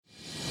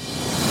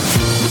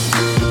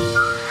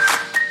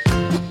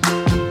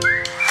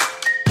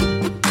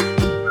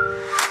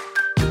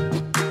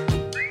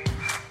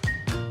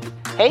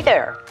Hey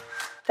there.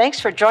 Thanks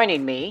for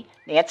joining me,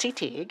 Nancy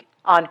Teague,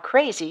 on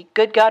Crazy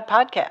Good God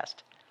Podcast.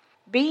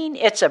 Being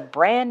it's a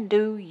brand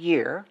new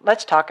year,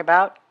 let's talk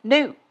about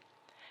new.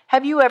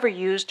 Have you ever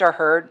used or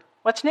heard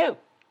what's new?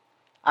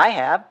 I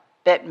have.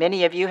 Bet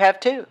many of you have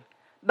too.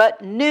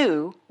 But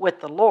new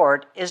with the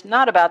Lord is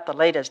not about the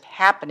latest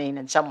happening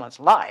in someone's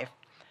life.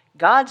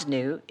 God's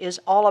new is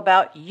all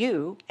about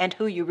you and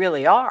who you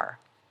really are.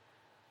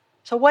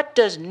 So what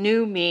does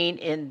new mean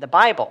in the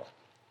Bible?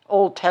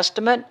 Old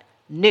Testament,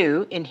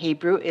 new in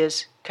Hebrew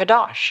is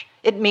kadosh.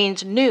 It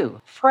means new,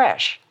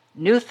 fresh,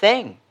 new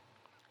thing.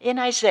 In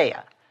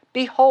Isaiah,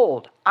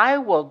 behold, I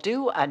will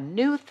do a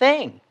new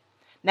thing.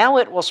 Now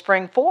it will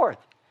spring forth.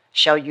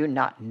 Shall you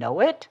not know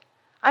it?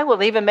 I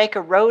will even make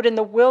a road in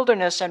the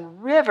wilderness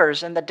and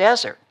rivers in the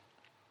desert.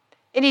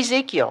 In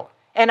Ezekiel,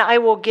 and I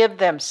will give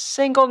them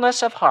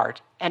singleness of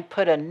heart and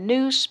put a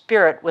new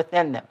spirit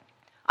within them.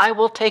 I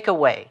will take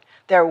away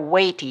their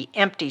weighty,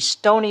 empty,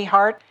 stony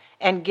heart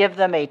and give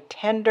them a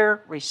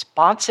tender,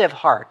 responsive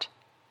heart.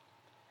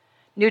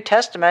 New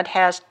Testament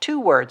has two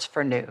words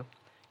for new.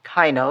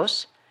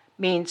 Kainos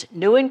means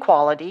new in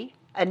quality,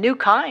 a new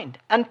kind,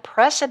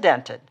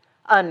 unprecedented,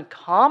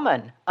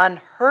 uncommon,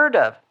 unheard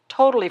of,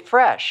 totally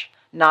fresh,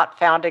 not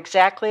found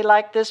exactly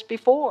like this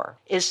before,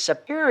 is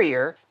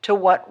superior to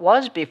what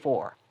was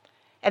before.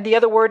 And the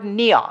other word,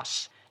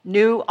 neos,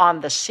 new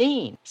on the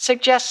scene,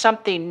 suggests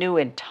something new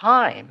in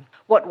time,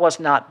 what was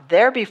not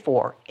there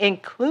before,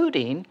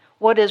 including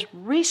what is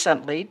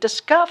recently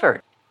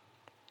discovered.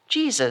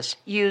 Jesus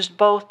used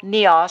both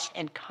neos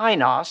and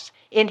kainos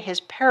in his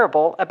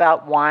parable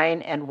about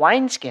wine and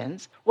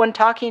wineskins when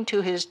talking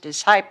to his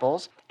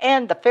disciples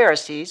and the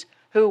Pharisees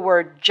who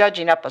were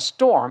judging up a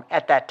storm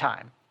at that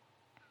time.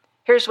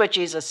 Here's what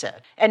Jesus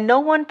said, "And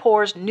no one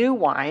pours new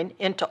wine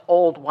into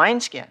old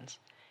wineskins.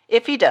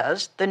 If he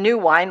does, the new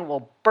wine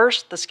will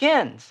burst the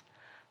skins.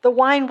 The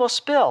wine will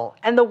spill,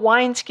 and the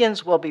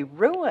wineskins will be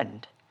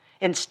ruined.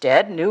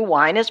 Instead, new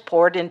wine is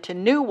poured into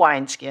new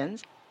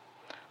wineskins.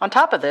 On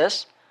top of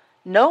this,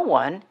 no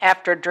one,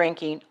 after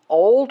drinking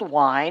old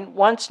wine,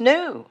 wants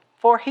new,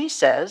 for he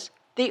says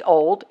the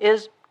old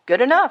is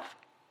good enough."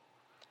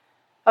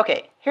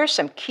 Okay, here's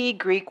some key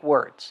Greek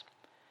words.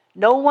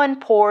 No one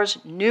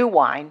pours new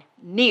wine,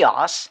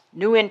 neos,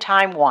 new in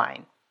time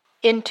wine,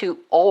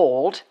 into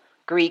old,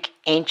 Greek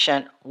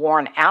ancient,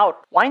 worn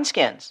out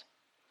wineskins.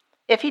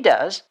 If he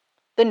does,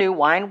 the new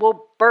wine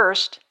will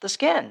burst the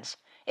skins.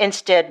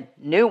 Instead,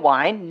 new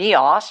wine,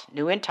 neos,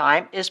 new in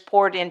time, is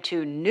poured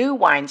into new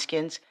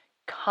wineskins,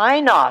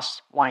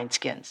 kainos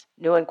wineskins,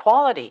 new in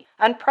quality,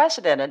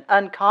 unprecedented,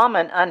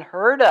 uncommon,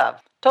 unheard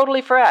of,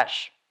 totally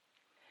fresh.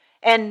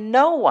 And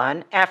no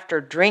one,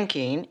 after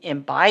drinking,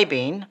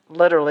 imbibing,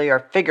 literally or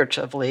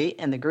figuratively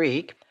in the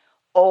Greek,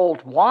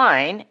 old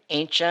wine,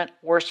 ancient,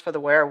 worse for the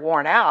wear,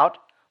 worn out,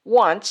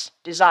 wants,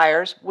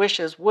 desires,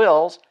 wishes,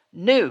 wills,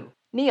 new,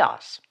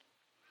 neos.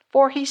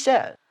 For he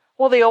said,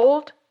 well, the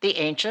old, the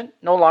ancient,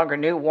 no longer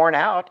new, worn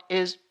out,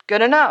 is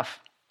good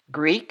enough.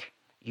 Greek,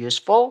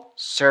 useful,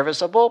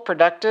 serviceable,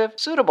 productive,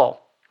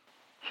 suitable.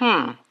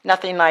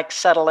 Nothing like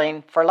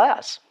settling for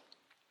less.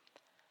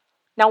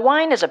 Now,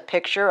 wine is a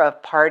picture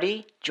of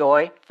party,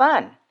 joy,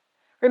 fun.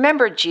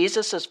 Remember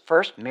Jesus'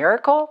 first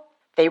miracle?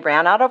 They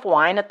ran out of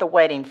wine at the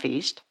wedding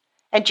feast,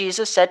 and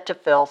Jesus said to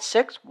fill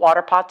 6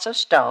 water pots of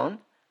stone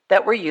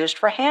that were used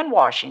for hand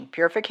washing,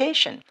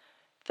 purification.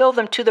 Fill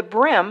them to the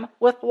brim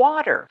with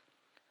water.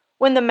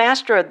 When the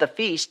master of the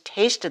feast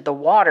tasted the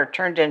water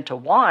turned into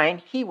wine,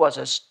 he was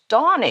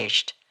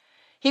astonished.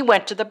 He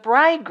went to the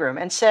bridegroom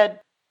and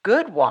said,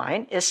 "Good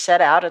wine is set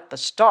out at the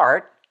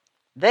start.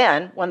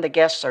 Then, when the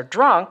guests are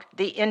drunk,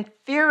 the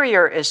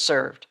inferior is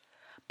served.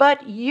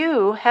 But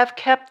you have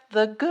kept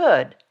the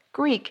good,"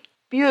 Greek,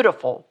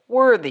 beautiful,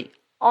 worthy,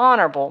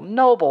 honorable,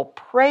 noble,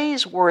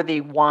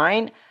 praiseworthy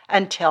wine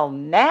until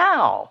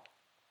now.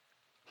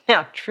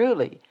 Now,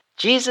 truly,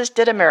 Jesus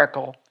did a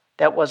miracle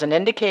that was an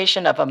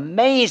indication of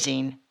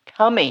amazing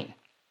coming.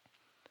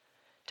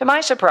 To my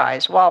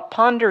surprise, while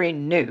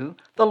pondering new,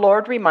 the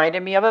Lord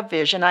reminded me of a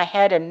vision I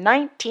had in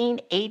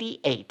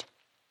 1988.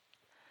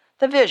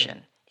 The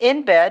vision,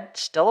 in bed,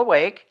 still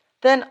awake,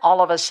 then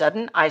all of a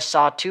sudden I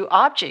saw 2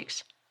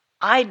 objects.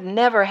 I'd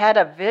never had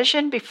a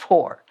vision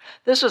before.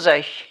 This was a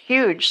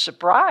huge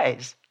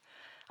surprise.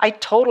 I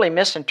totally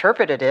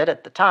misinterpreted it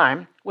at the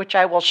time, which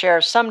I will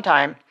share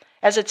sometime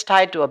as it's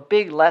tied to a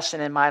big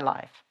lesson in my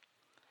life.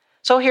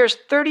 So here's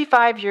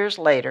 35 years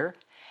later,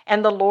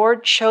 and the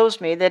Lord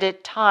shows me that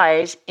it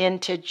ties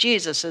into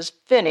Jesus'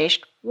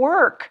 finished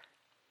work.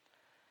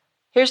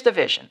 Here's the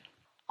vision.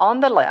 On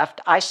the left,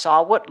 I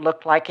saw what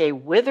looked like a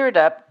withered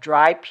up,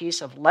 dry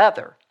piece of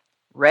leather,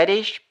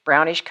 reddish,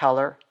 brownish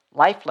color,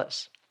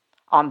 lifeless.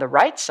 On the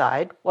right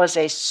side was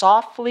a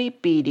softly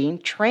beating,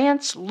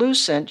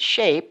 translucent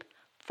shape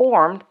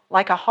formed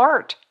like a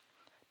heart.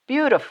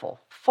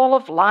 Beautiful, full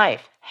of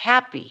life,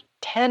 happy,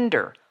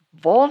 tender,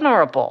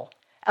 vulnerable,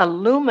 a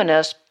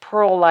luminous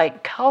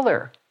pearl-like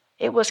color.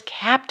 It was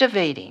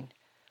captivating.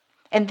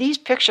 And these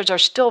pictures are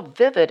still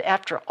vivid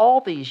after all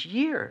these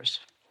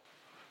years.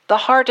 The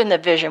heart in the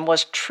vision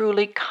was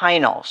truly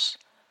kainos,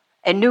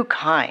 a new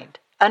kind,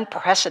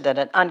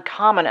 unprecedented,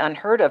 uncommon,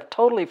 unheard of,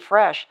 totally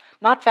fresh,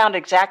 not found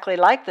exactly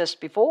like this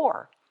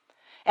before.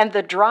 And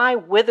the dry,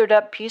 withered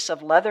up piece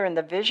of leather in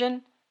the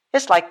vision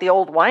is like the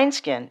old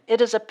wineskin.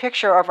 It is a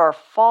picture of our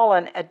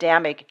fallen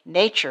Adamic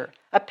nature,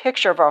 a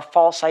picture of our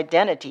false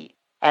identity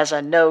as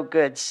a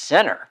no-good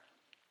sinner.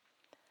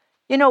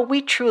 You know,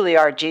 we truly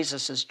are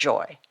Jesus'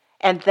 joy,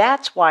 and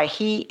that's why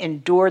he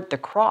endured the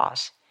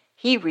cross.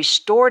 He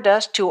restored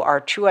us to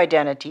our true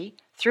identity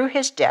through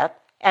his death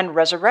and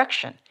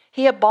resurrection.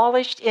 He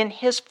abolished in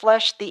his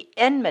flesh the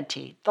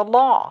enmity, the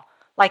law,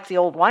 like the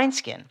old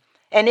wineskin.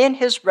 And in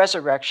his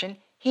resurrection,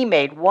 he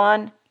made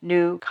one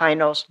new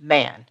kainos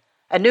man,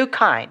 a new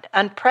kind,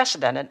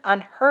 unprecedented,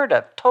 unheard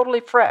of,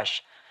 totally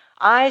fresh.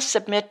 I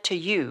submit to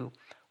you,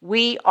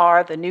 we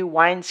are the new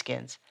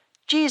wineskins.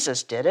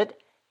 Jesus did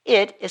it.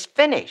 It is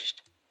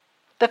finished.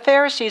 The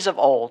Pharisees of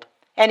old,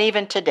 and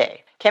even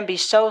today, can be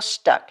so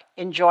stuck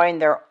enjoying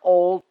their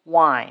old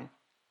wine.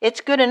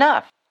 It's good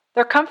enough.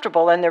 They're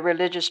comfortable in their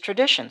religious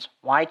traditions.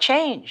 Why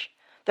change?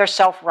 Their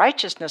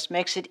self-righteousness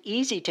makes it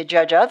easy to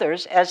judge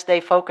others as they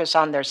focus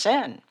on their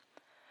sin.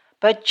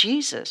 But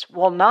Jesus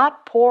will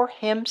not pour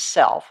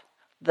himself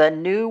the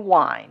new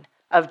wine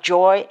of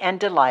joy and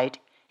delight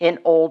in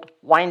old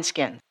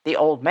wineskins, the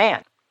old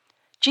man.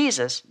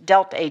 Jesus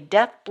dealt a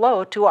death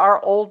blow to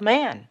our old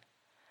man.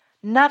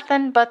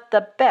 Nothing but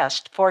the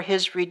best for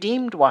his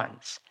redeemed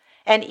ones,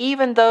 and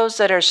even those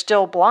that are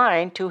still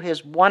blind to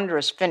his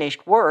wondrous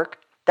finished work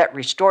that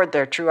restored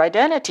their true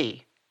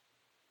identity.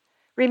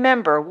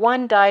 Remember,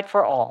 one died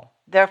for all,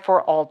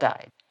 therefore all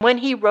died. When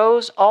he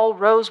rose, all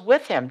rose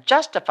with him,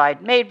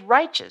 justified, made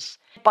righteous.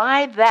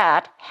 By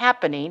that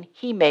happening,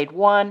 he made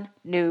one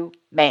new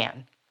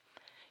man.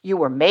 You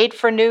were made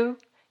for new.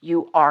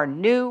 You are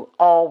new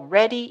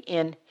already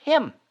in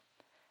him.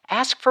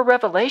 Ask for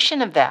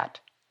revelation of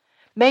that.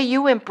 May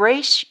you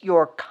embrace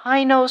your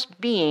kainos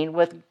being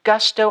with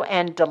gusto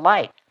and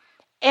delight.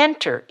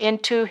 Enter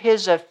into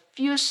his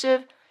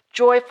effusive,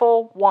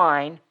 joyful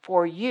wine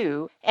for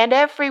you and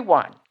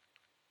everyone.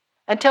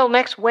 Until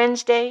next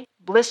Wednesday,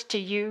 bliss to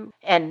you,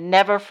 and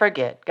never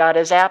forget, God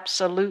is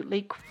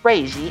absolutely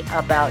crazy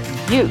about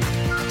you.